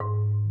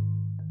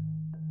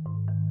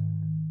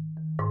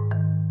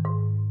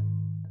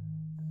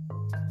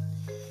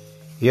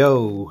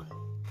Yo,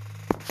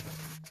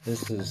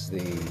 this is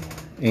the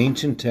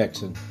Ancient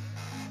Texan.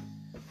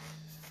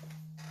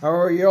 How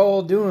are you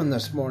all doing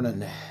this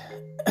morning?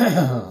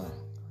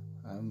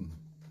 I'm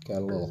got a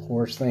little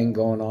horse thing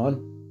going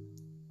on.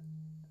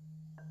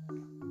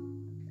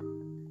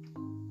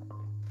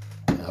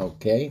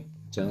 Okay,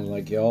 sounds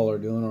like y'all are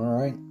doing all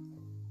right.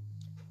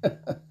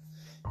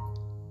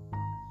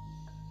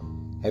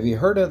 Have you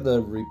heard of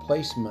the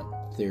replacement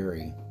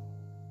theory?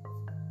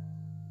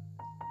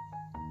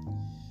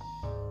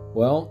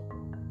 Well,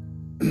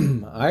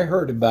 I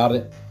heard about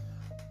it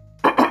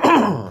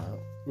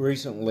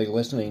recently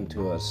listening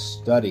to a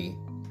study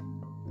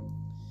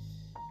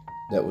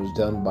that was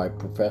done by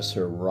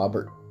Professor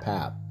Robert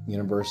Papp,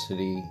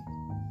 University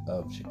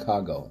of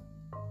Chicago.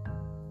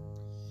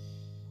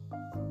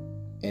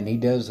 And he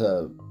does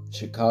a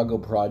Chicago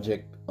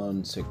project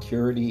on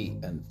security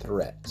and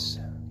threats.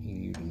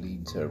 He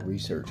leads a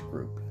research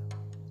group.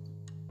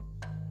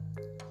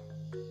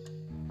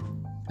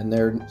 And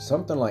there are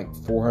something like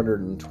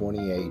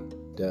 428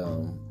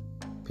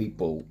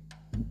 people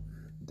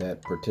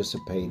that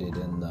participated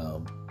in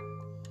the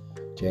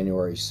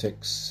January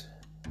 6th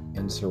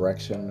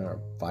insurrection or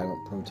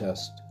violent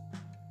protest.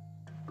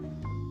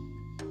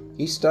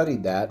 He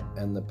studied that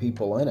and the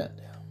people in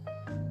it.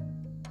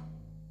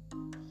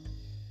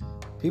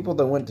 People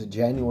that went to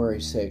January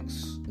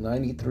 6th,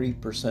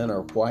 93%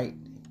 are white,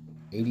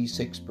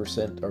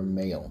 86% are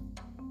male.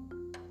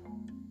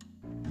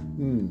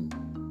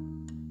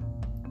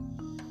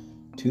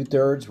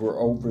 2/3 were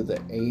over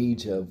the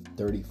age of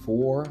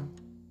 34.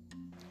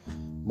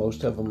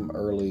 Most of them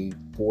early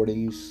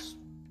 40s,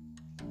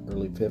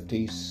 early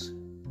 50s,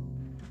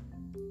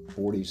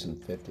 40s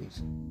and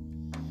 50s.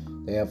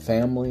 They have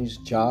families,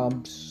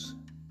 jobs.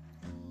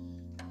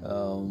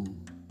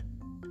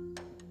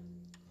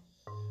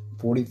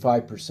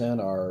 45%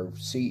 are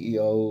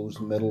CEOs,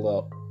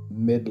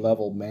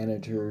 mid-level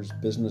managers,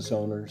 business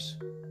owners.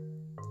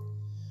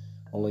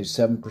 Only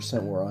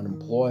 7% were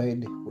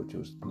unemployed, which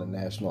was the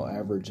national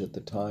average at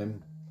the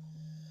time.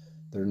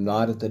 They're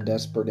not at the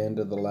desperate end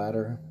of the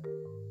ladder.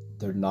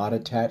 They're not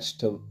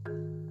attached to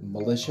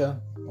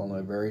militia,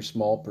 only a very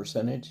small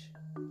percentage.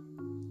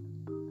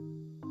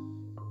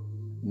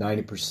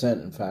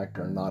 90%, in fact,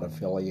 are not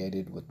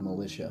affiliated with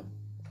militia.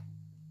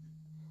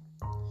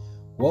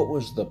 What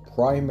was the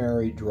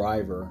primary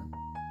driver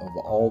of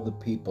all the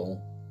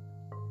people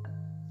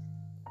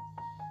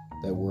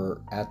that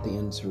were at the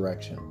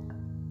insurrection?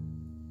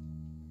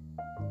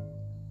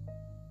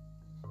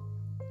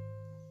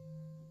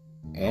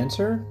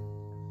 Answer: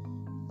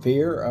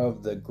 fear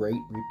of the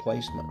Great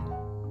Replacement.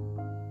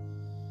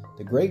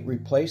 The Great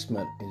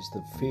Replacement is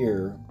the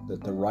fear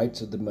that the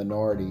rights of the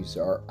minorities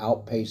are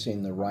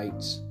outpacing the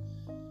rights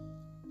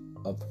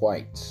of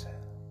whites.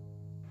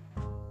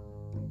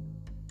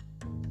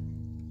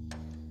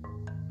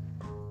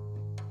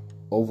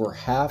 Over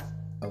half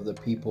of the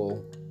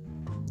people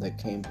that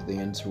came to the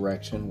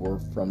insurrection were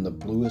from the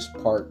bluest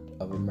part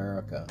of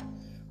America,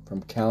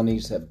 from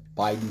counties that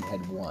Biden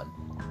had won.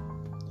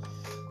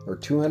 There are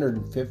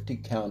 250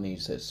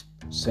 counties that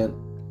sent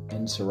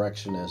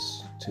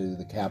insurrectionists to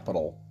the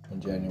Capitol on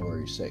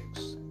January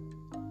 6th.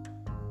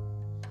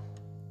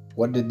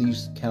 What did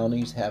these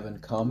counties have in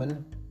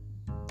common?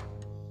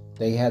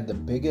 They had the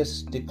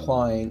biggest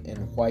decline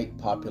in white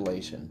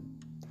population,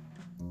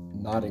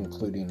 not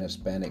including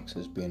Hispanics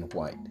as being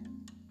white.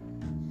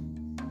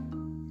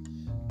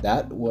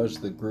 That was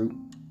the group,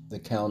 the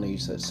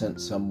counties that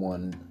sent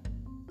someone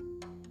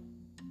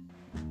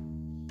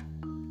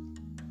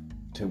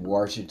to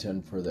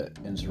Washington for the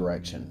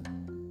insurrection.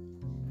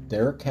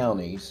 Their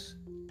counties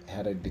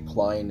had a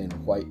decline in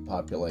white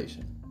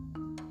population.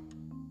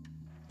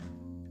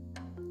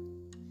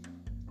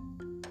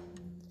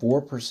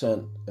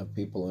 4% of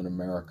people in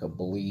America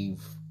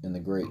believe in the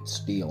Great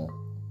Steal,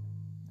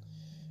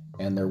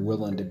 and they're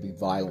willing to be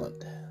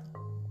violent.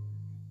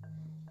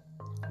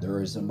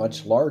 There is a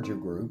much larger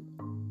group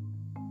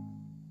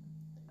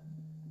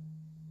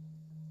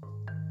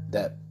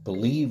that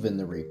believe in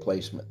the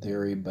replacement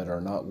theory but are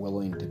not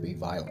willing to be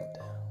violent.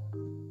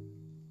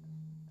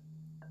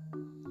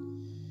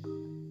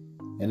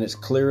 And it's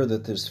clear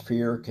that this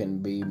fear can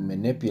be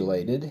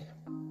manipulated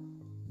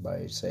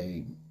by,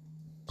 say,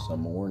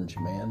 some orange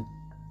man.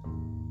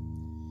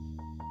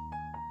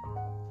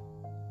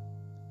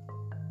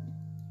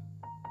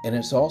 And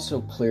it's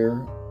also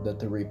clear that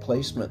the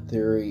replacement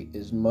theory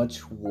is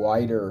much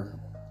wider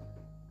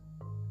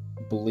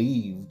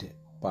believed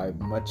by a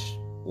much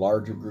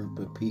larger group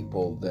of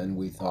people than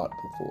we thought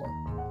before.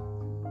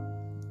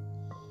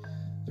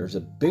 There's a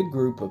big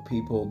group of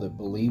people that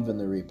believe in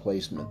the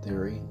replacement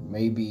theory,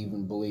 maybe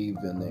even believe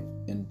in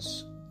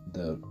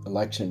the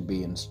election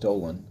being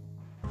stolen,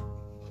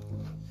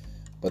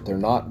 but they're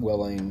not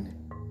willing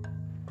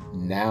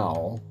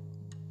now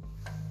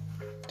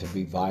to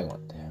be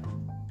violent.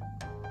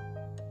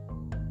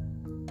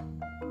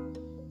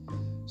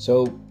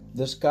 So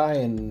this guy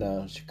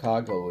in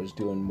Chicago is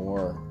doing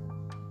more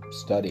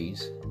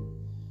studies,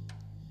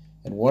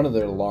 and one of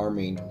the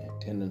alarming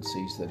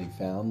tendencies that he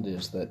found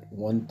is that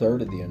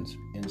 1/3 of the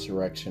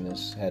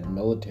insurrectionists had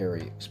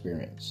military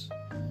experience.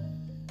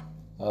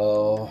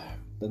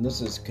 And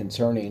this is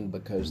concerning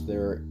because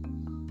they're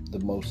the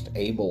most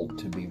able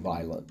to be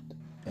violent.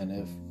 And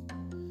if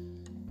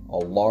a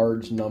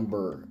large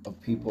number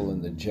of people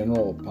in the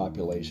general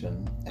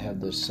population have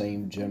the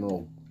same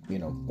general,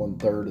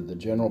 1/3 of the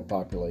general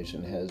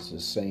population has the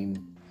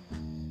same,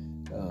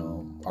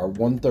 or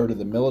 1/3 of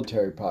the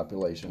military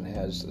population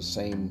has the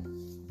same,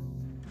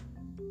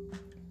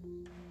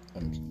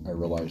 I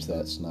realize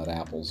that's not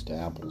apples to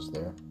apples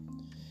there.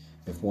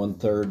 If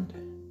 1/3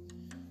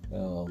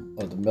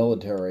 of the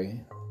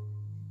military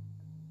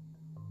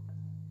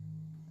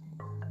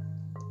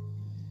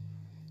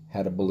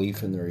had a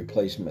belief in the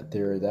replacement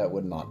theory, that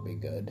would not be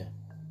good.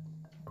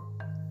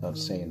 Not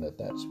saying that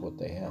that's what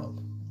they have.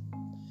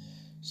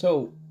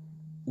 So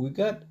we've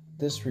got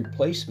this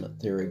replacement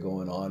theory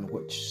going on,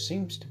 which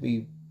seems to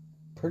be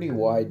pretty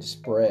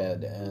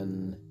widespread,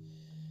 and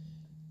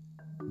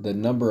the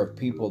number of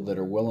people that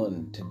are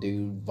willing to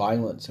do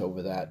violence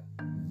over that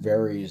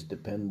varies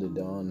depending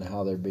on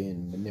how they're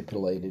being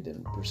manipulated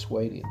and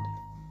persuaded.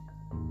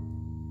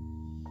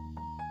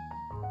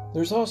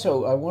 There's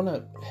also, I want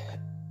to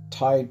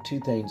tie two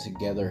things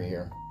together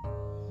here.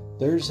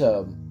 There's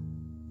a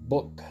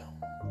book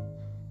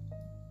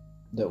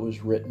that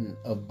was written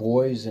of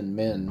Boys and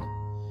Men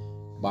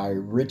by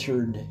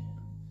Richard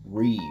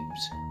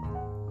Reeves.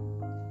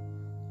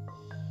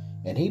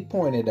 And he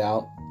pointed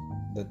out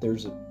that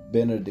there's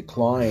been a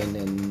decline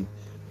in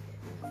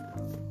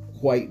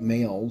white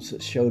males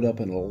that showed up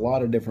in a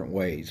lot of different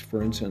ways.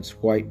 For instance,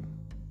 white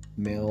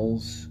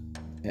males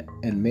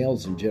and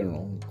males in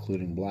general,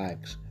 including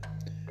blacks,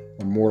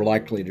 are more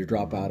likely to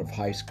drop out of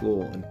high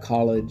school and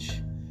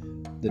college.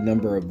 The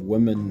number of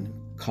women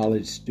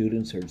college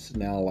students is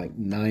now like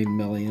 9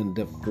 million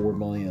to 4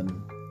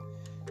 million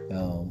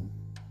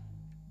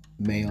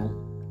male.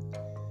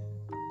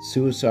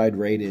 Suicide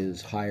rate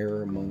is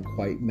higher among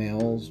white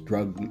males.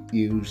 Drug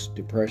use,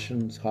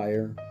 depression's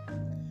higher.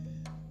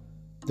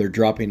 They're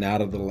dropping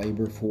out of the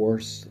labor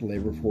force. The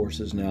labor force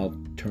is now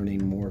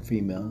turning more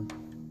female.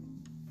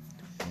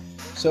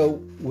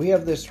 So we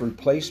have this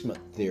replacement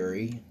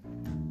theory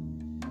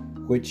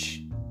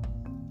which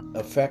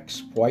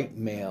affects white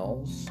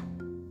males.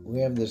 We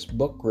have this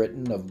book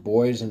written of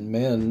Boys and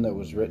Men that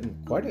was written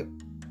quite a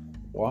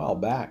while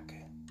back.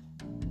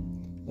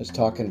 It's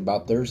talking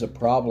about there's a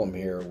problem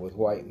here with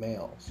white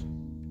males.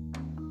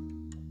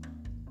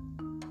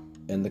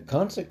 And the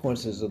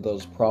consequences of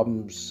those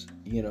problems,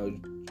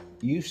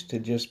 used to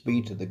just be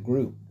to the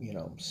group,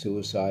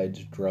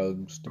 suicides,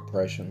 drugs,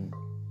 depression,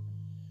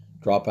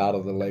 drop out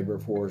of the labor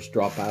force,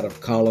 drop out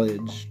of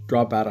college,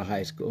 drop out of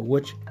high school,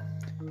 which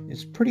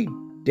is pretty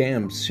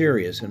damn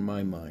serious in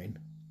my mind.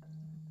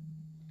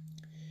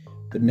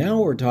 But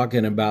now we're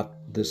talking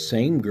about the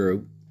same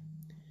group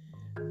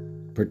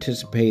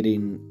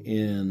participating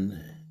in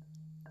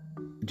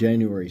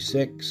January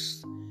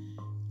 6th.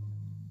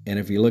 And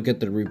if you look at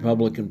the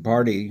Republican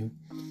Party,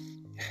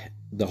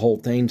 the whole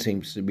thing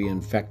seems to be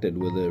infected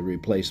with a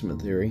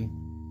replacement theory.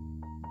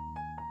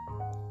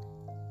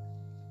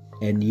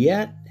 And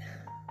yet,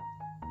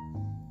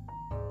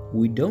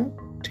 we don't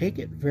take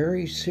it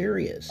very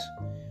serious.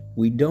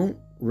 We don't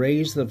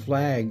raise the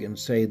flag and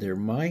say there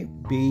might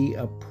be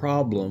a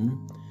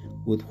problem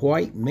with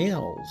white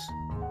males,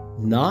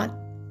 not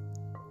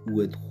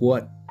with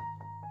what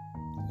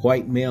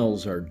white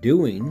males are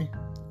doing,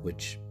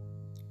 which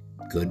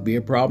could be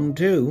a problem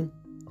too,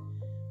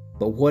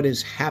 but what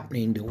is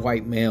happening to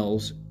white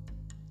males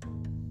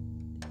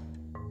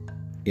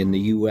in the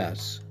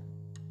U.S.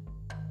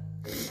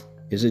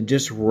 Is it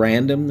just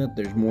random that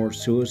there's more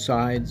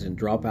suicides and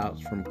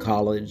dropouts from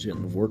college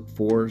and the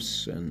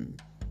workforce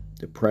and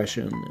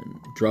depression and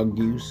drug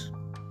use?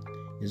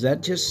 Is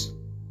that just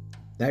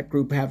that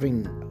group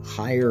having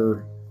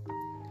higher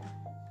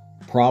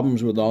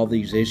problems with all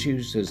these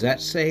issues? Does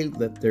that say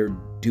that they're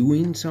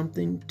doing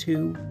something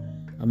to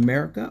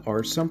America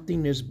or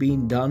something is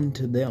being done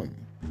to them?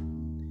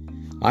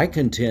 I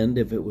contend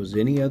if it was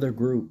any other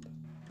group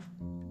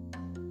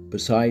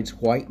besides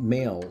white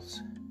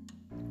males,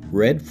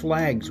 red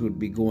flags would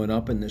be going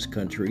up in this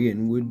country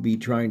and would be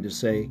trying to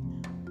say,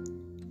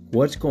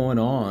 what's going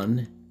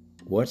on?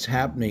 What's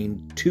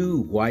happening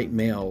to white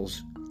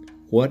males?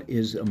 What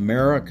is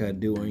America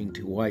doing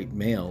to white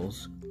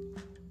males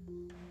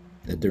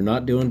that they're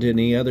not doing to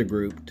any other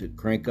group to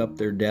crank up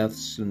their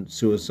deaths and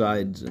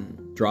suicides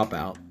and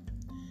dropout?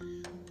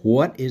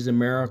 What is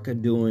America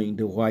doing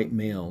to white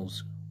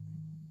males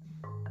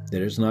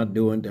that it's not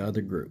doing to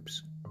other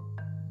groups?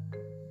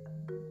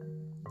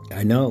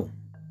 I know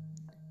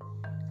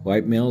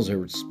white males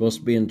are supposed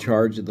to be in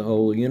charge of the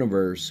whole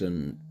universe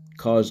and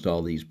caused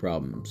all these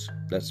problems.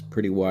 That's a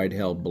pretty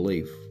wide-held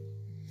belief.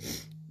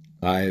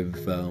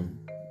 I've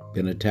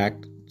been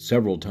attacked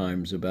several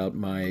times about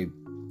my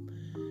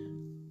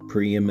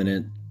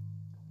preeminent,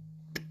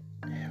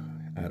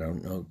 I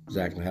don't know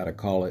exactly how to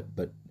call it,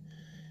 but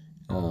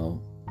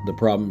the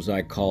problems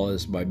I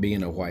cause by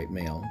being a white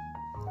male.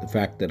 The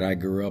fact that I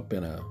grew up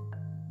in a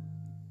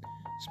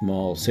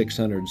small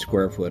 600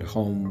 square foot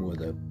home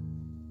with a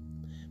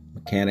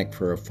mechanic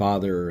for a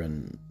father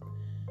and,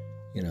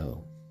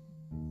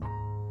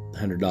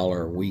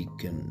 $100 a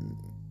week and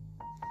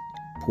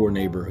poor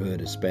neighborhood,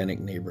 Hispanic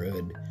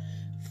neighborhood.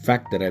 The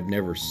fact that I've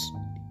never,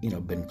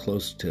 been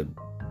close to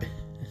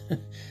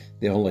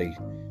the only,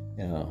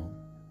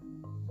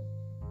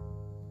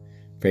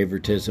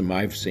 favoritism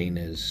I've seen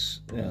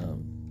is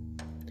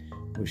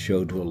was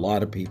showed to a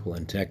lot of people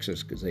in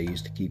Texas because they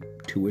used to keep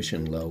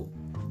tuition low,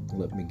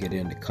 let me get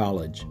into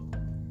college.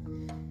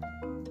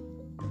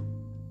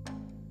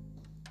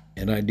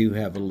 And I do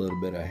have a little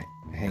bit of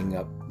hang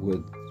up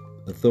with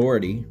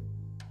authority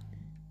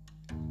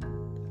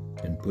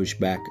and push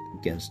back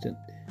against it.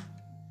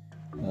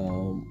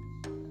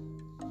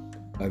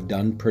 I've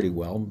done pretty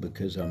well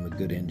because I'm a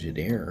good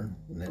engineer,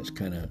 and that's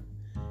kind of,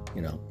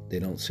 they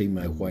don't see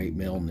my white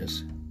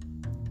maleness.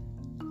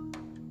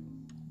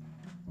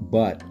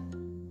 But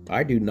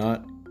I do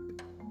not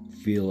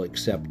feel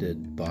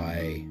accepted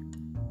by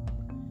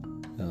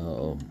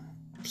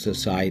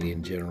society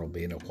in general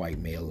being a white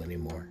male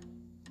anymore.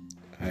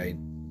 I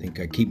think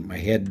I keep my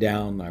head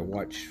down. I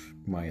watch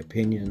my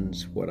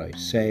opinions, what I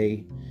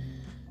say,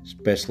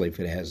 especially if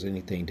it has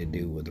anything to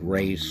do with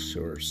race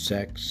or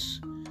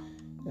sex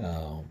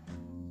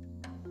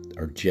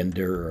or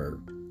gender or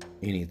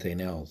anything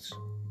else.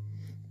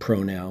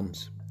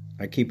 Pronouns.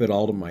 I keep it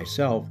all to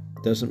myself.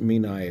 Doesn't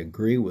mean I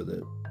agree with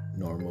it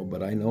normal,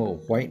 but I know a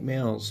white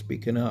male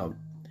speaking up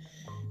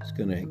is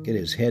going to get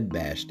his head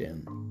bashed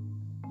in.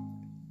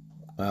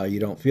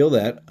 You don't feel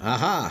that?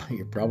 Aha!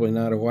 You're probably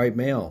not a white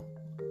male.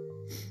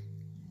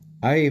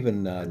 I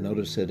even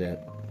noticed it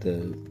at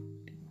the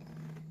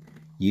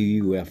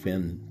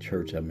UUFN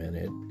church I'm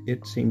in.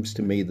 It seems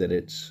to me that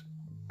it's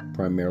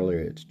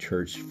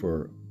church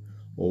for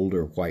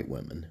older white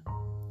women.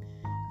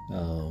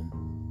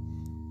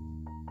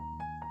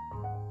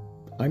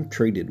 I'm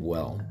treated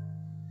well,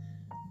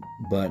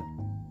 but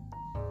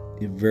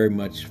it very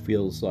much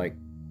feels like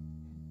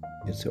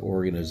it's an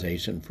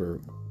organization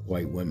for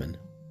white women.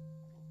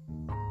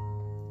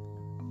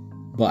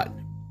 But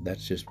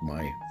that's just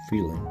my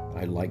feeling.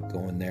 I like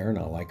going there, and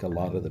I like a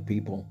lot of the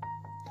people.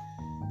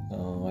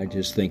 I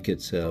just think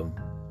there's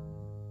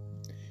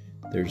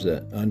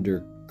an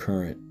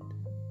undercurrent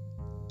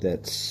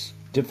that's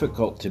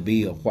difficult to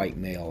be a white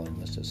male in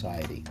the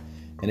society.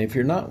 And if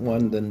you're not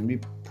one, then you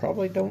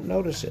probably don't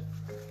notice it.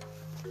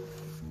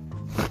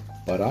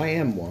 But I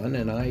am one,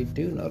 and I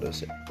do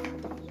notice it.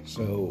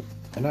 So,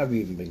 and I've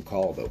even been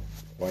called a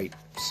white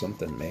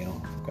something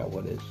male. I forgot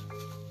what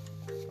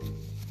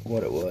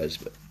it was,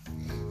 but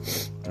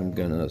I'm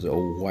gonna those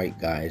old white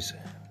guys.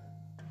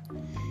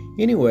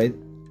 Anyway,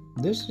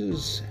 this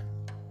is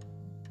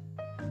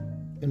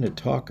going to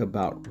talk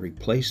about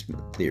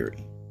replacement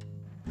theory.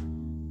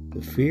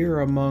 The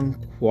fear among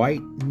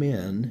white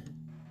men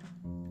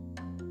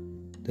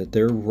that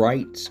their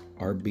rights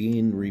are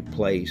being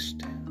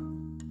replaced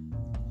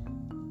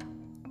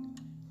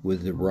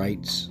with the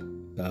rights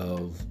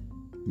of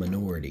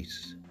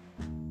minorities.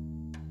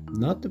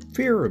 Not the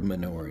fear of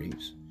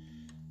minorities,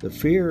 the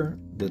fear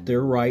that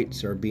their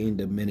rights are being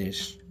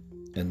diminished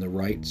and the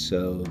rights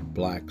of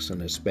blacks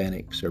and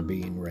Hispanics are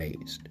being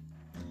raised.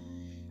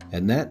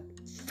 And that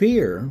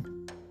fear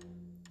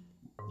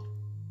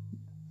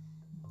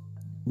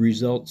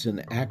results in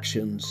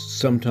actions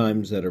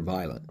sometimes that are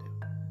violent.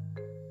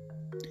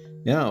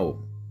 Now,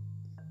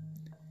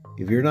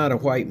 if you're not a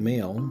white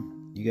male,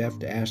 you have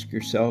to ask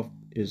yourself,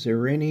 is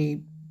there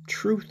any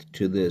truth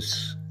to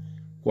this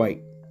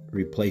white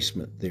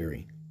replacement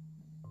theory?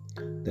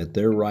 That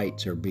their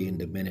rights are being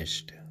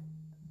diminished?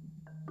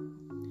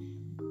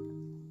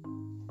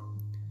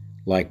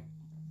 Like,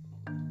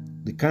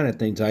 the kind of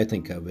things I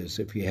think of is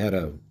if you had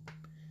a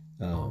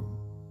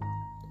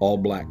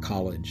all-black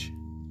college,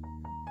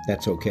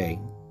 that's okay,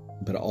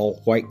 but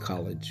all-white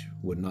college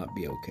would not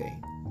be okay.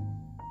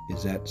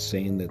 Is that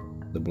saying that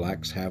the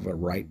blacks have a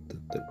right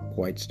that the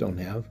whites don't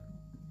have?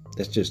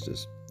 That's just a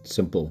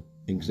simple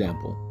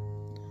example.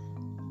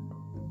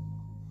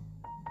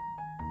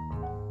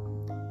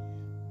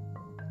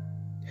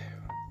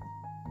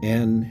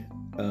 And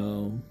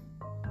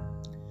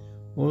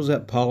what was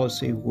that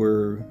policy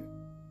where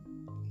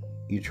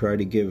you try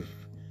to give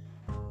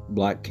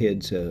black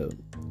kids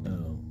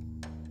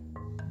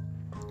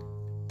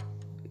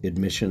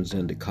admissions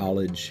into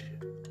college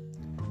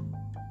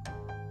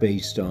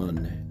based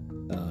on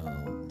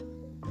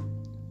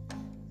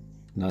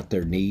not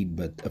their need,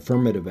 but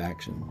affirmative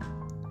action?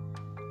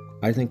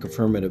 I think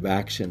affirmative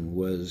action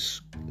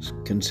was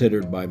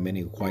considered by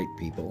many white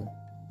people,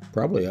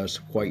 probably us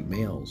white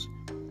males,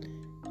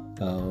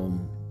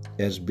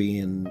 as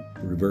being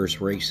reverse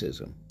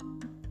racism.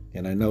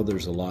 And I know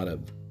there's a lot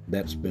of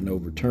that's been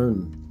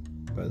overturned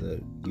by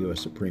the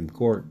U.S. Supreme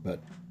Court,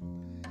 but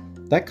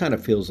that kind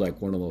of feels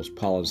like one of those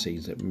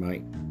policies that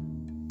might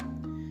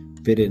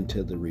fit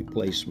into the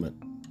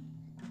replacement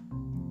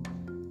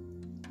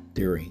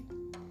theory.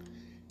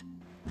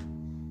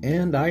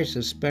 And I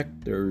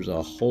suspect there's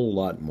a whole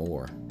lot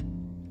more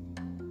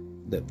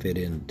that fit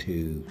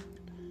into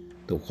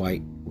the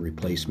white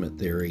replacement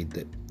theory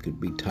that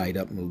could be tied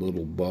up in a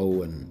little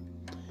bow and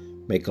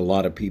make a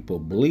lot of people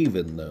believe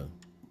in the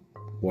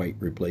white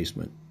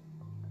replacement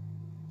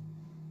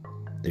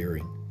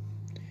theory.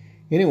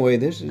 Anyway,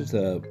 this is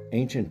the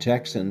Ancient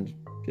Texan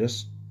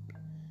just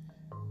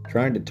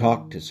trying to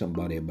talk to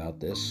somebody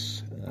about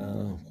this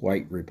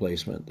white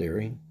replacement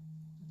theory.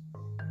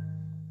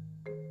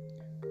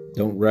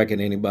 Don't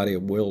reckon anybody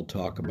will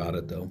talk about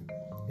it, though.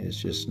 It's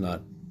just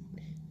not,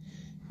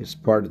 it's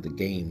part of the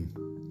game.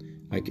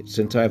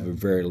 Since I have a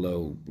very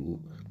low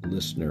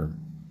listenership,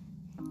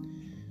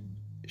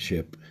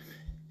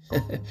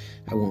 I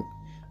won't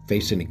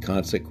face any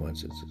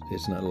consequences.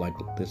 It's not like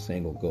this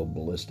thing will go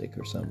ballistic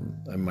or something.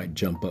 I might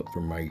jump up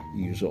from my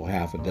usual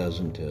half a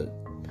dozen to,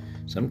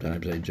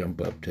 sometimes I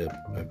jump up to,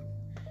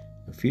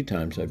 a few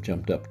times I've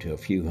jumped up to a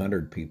few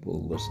hundred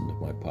people who listen to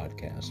my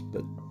podcast,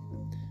 but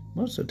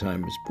most of the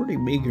time it's pretty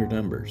meager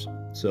numbers.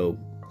 So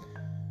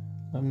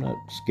I'm not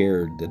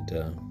scared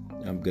that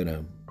I'm going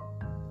to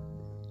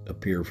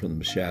appear from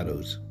the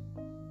shadows.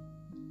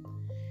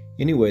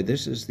 Anyway,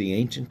 this is the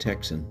Ancient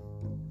Texan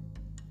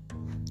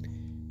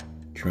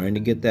trying to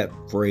get that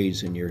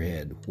phrase in your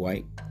head,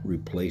 white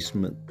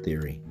replacement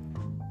theory.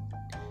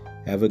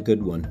 Have a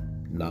good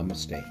one.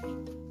 Namaste.